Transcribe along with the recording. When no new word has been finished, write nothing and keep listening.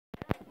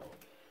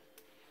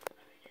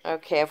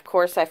Okay, of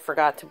course I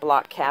forgot to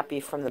block Cappy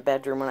from the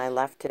bedroom when I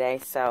left today,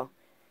 so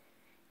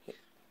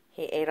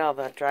he ate all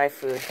the dry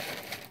food,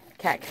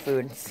 cat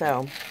food,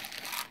 so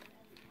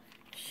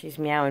she's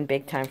meowing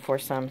big time for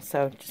some,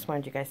 so just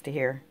wanted you guys to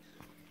hear.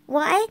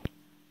 What?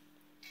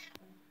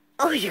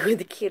 Oh, you're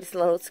the cutest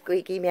little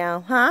squeaky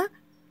meow, huh?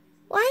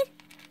 What?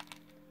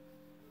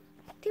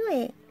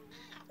 Do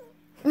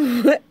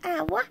it.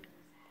 What?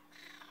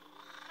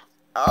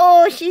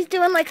 Oh, she's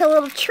doing like a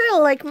little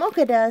trill like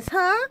Mocha does,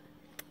 huh?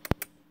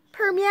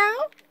 Purr meow?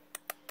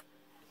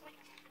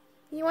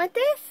 You want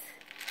this?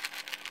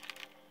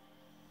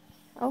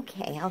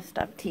 Okay, I'll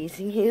stop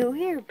teasing you.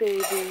 Here,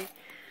 baby.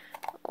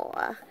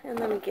 Oh, and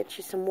let me get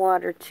you some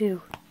water,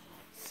 too.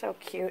 So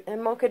cute.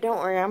 And Mocha, don't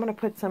worry. I'm going to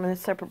put some in a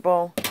separate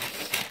bowl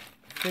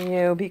for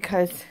you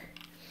because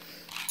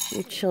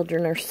you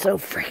children are so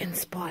freaking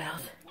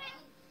spoiled.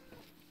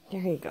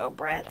 There you go,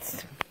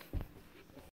 brats.